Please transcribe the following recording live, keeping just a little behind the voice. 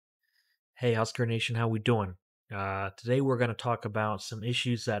Hey, Husker Nation, how we doing? Today we're going to talk about some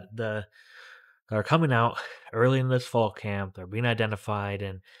issues that are coming out early in this fall camp. They're being identified,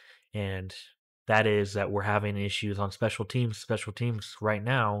 and that is that we're having issues on special teams. Special teams right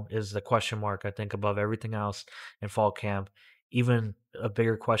now is the question mark, I think, above everything else in fall camp. Even a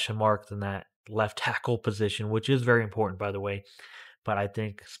bigger question mark than that left tackle position, which is very important, by the way. But I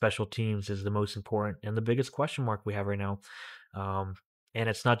think special teams is the most important and the biggest question mark we have right now. Um, and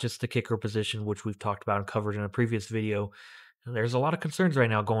it's not just the kicker position, which we've talked about and covered in a previous video. There's a lot of concerns right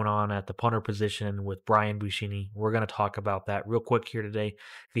now going on at the punter position with Brian Buschini. We're going to talk about that real quick here today.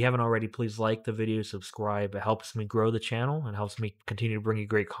 If you haven't already, please like the video, subscribe. It helps me grow the channel and helps me continue to bring you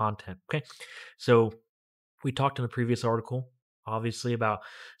great content. Okay. So we talked in the previous article, obviously, about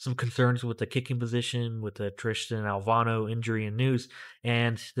some concerns with the kicking position, with the Tristan Alvano injury and news,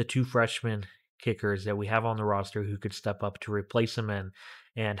 and the two freshman kickers that we have on the roster who could step up to replace him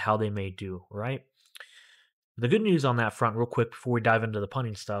and how they may do, right? The good news on that front, real quick, before we dive into the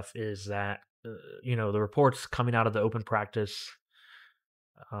punting stuff, is that, the reports coming out of the open practice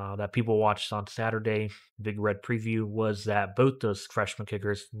that people watched on Saturday, Big Red Preview, was that both those freshman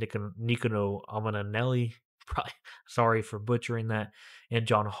kickers, Nicono Amananelli, probably sorry for butchering that, and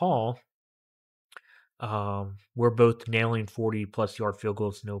John Hall, were both nailing 40 plus yard field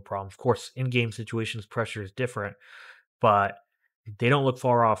goals, no problem. Of course, in game situations, pressure is different, but they don't look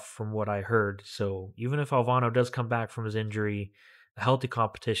far off from what I heard. So even if Alvano does come back from his injury, a healthy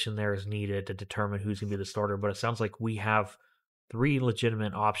competition there is needed to determine who's going to be the starter. But it sounds like we have three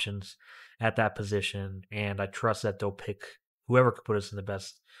legitimate options at that position, and I trust that they'll pick whoever could put us in the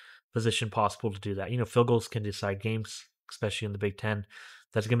best position possible to do that. Field goals can decide games, especially in the Big Ten.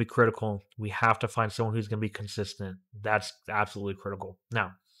 That's going to be critical. We have to find someone who's going to be consistent. That's absolutely critical.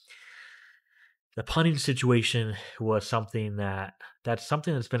 Now, the punting situation was that's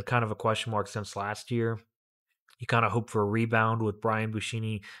something that's been kind of a question mark since last year. You kind of hope for a rebound with Brian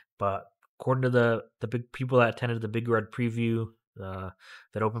Buschini, but according to the big people that attended the Big Red Preview,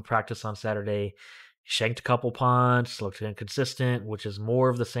 that open practice on Saturday, he shanked a couple punts, looked inconsistent, which is more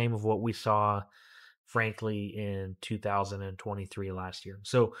of the same of what we saw, frankly, in 2023 last year.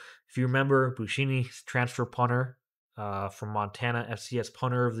 So if you remember, Buschini's transfer punter from Montana, FCS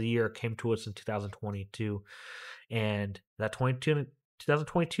Punter of the Year, came to us in 2022. And that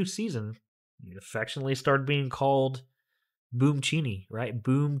 2022 season affectionately started being called Boom Cheney, right?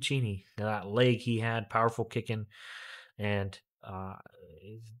 Boom Cheney. That leg he had, powerful kicking. And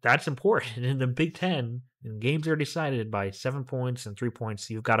that's important. In the Big Ten, games are decided by 7 points and 3 points.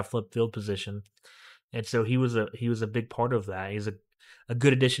 You've got to flip field position. And so he was a big part of that. He's a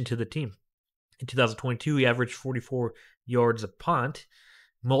good addition to the team. In 2022, he averaged 44 yards a punt,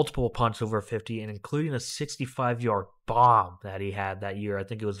 multiple punts over 50, and including a 65-yard bomb that he had that year. I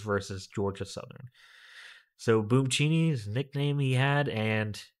think it was versus Georgia Southern. So Boom Cheney's nickname he had,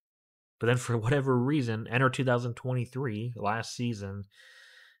 but then for whatever reason, enter 2023, last season,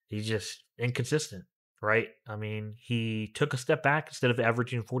 he's just inconsistent, right? I mean, he took a step back. Instead of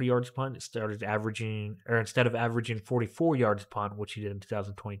averaging 40 yards a punt, instead of averaging 44 yards a punt, which he did in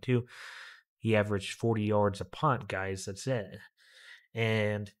 2022, he averaged 40 yards a punt, guys. That's it.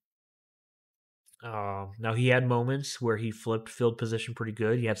 And now he had moments where he flipped field position pretty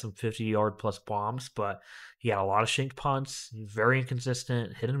good. He had some 50-yard plus bombs, but he had a lot of shanked punts. He's very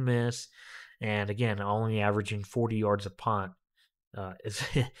inconsistent, hit and miss. And again, only averaging 40 yards a punt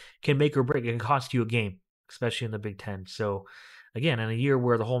can make or break. It can cost you a game, especially in the Big Ten. So again, in a year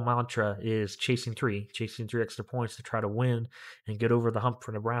where the whole mantra is chasing three extra points to try to win and get over the hump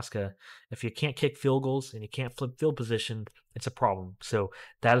for Nebraska, if you can't kick field goals and you can't flip field position, it's a problem. So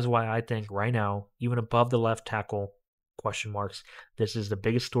that is why I think right now, even above the left tackle question marks, this is the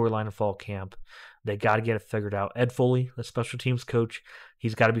biggest storyline of fall camp. They got to get it figured out. Ed Foley, the special teams coach,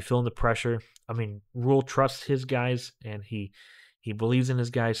 he's got to be feeling the pressure. I mean, Rule trusts his guys and he believes in his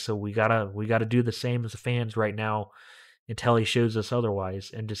guys, so we gotta do the same as the fans right now until he shows us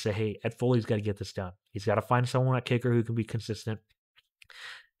otherwise, and just say, hey, Ed Foley's got to get this done. He's got to find someone at kicker who can be consistent,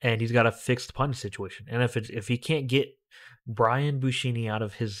 and he's got to fix the punting situation. And if he can't get Brian Buschini out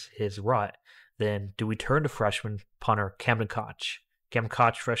of his rut, then do we turn to freshman punter Camden Koch? Camden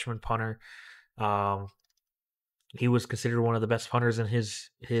Koch, freshman punter. He was considered one of the best punters in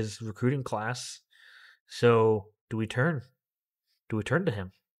his recruiting class. So do we turn to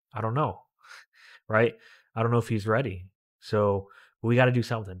him? I don't know, right? I don't know if he's ready. So we got to do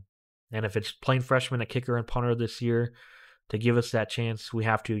something. And if it's playing freshman at kicker and punter this year to give us that chance, we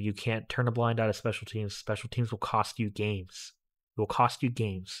have to. You can't turn a blind eye to special teams. Special teams will cost you games. It will cost you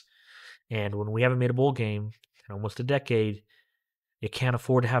games. And when we haven't made a bowl game in almost a decade, You can't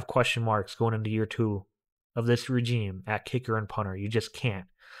afford to have question marks going into year 2 of this regime at kicker and punter. You just can't.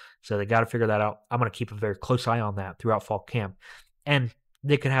 So they got to figure that out. I'm going to keep a very close eye on that throughout fall camp. And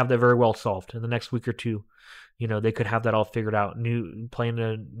they could have that very well solved in the next week or two. They could have that all figured out. Playing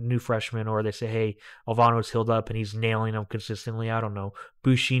a new freshman, or they say, hey, Alvano's healed up and he's nailing them consistently. I don't know.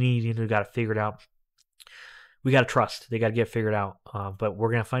 Bushini, got it figured out. We got to trust. They got to get figured out. But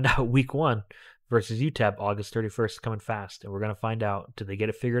we're going to find out week 1 versus UTEP, August 31st, coming fast. And we're going to find out, did they get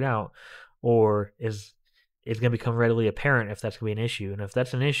it figured out? Or is it's going to become readily apparent if that's going to be an issue? And if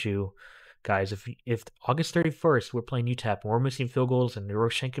that's an issue, guys, if August 31st we're playing UTEP and we're missing field goals and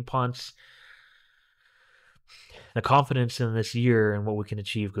Roshenkin punts, the confidence in this year and what we can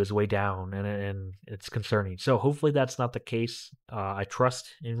achieve goes way down, and it's concerning. So hopefully that's not the case. I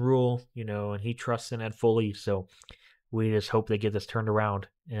trust in Rule, and he trusts in Ed Foley. So we just hope they get this turned around.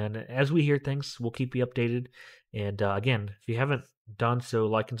 And as we hear things, we'll keep you updated. And again, if you haven't done so,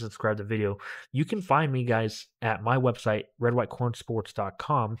 like and subscribe to the video. You can find me, guys, at my website,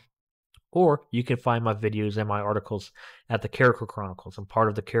 redwhitecornsports.com. Or you can find my videos and my articles at the Character Chronicles. I'm part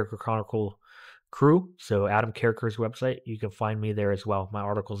of the Character Chronicle crew. So Adam Carricker's website, you can find me there as well. My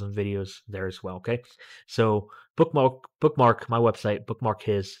articles and videos there as well. Okay. So bookmark my website, bookmark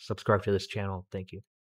his, subscribe to this channel. Thank you.